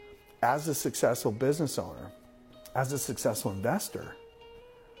as a successful business owner, as a successful investor,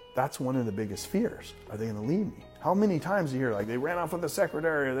 that's one of the biggest fears. Are they going to leave me? How many times do you hear, like, they ran off with the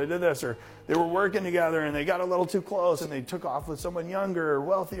secretary, or they did this, or they were working together and they got a little too close and they took off with someone younger or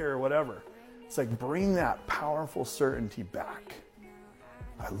wealthier or whatever. It's like, bring that powerful certainty back.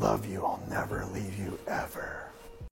 I love you. I'll never leave you ever.